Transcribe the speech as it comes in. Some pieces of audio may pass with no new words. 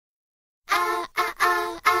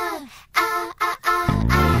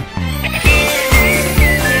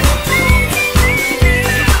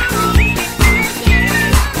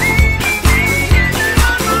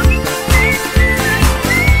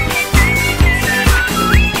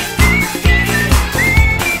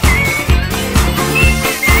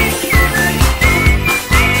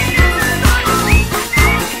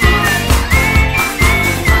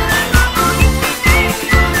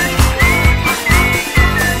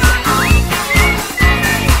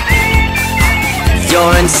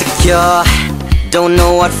You're insecure, don't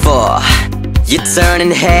know what for. You're turning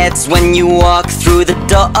heads when you walk through the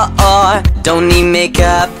door. Don't need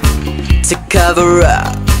makeup to cover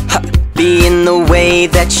up. Being the way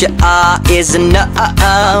that you are is enough.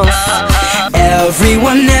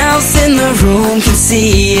 Everyone else in the room can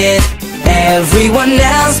see it. Everyone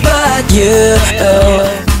else but you.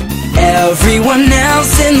 Everyone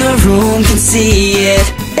else in the room can see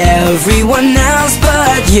it. Everyone else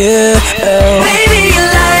but you. Baby, you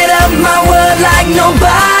light up my world like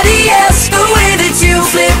nobody else. The way that you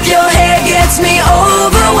flip your hair gets me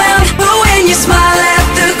overwhelmed. But when you smile at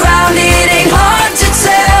the ground, it ain't hard to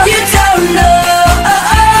tell. You don't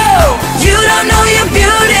know, you don't know you're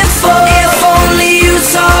beautiful. If only you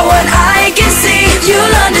saw what I can see,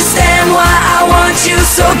 you'll understand why I want you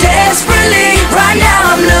so desperately. Right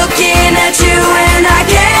now I'm looking at you and I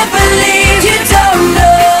can't believe you don't know.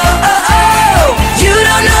 You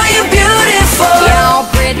don't know you're beautiful. Y'all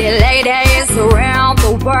pretty ladies around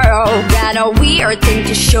the world got a weird thing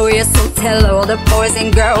to show you, so tell all the boys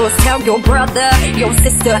and girls. Tell your brother, your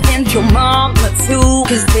sister and your mama too,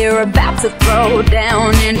 cause they're about to throw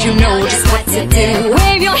down and you know just what to do.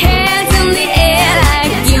 Wave your hands in the air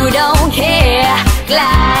like you don't care.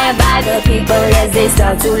 Glide by the people as they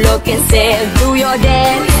start to look and say, do your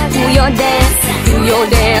dance, do your dance, do your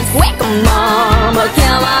dance. Wake 'em, mama,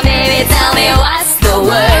 come on baby, tell me what's the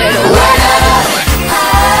word. What up?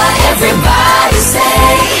 Everybody say,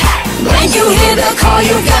 when you hear the call,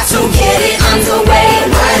 you got to get it underway.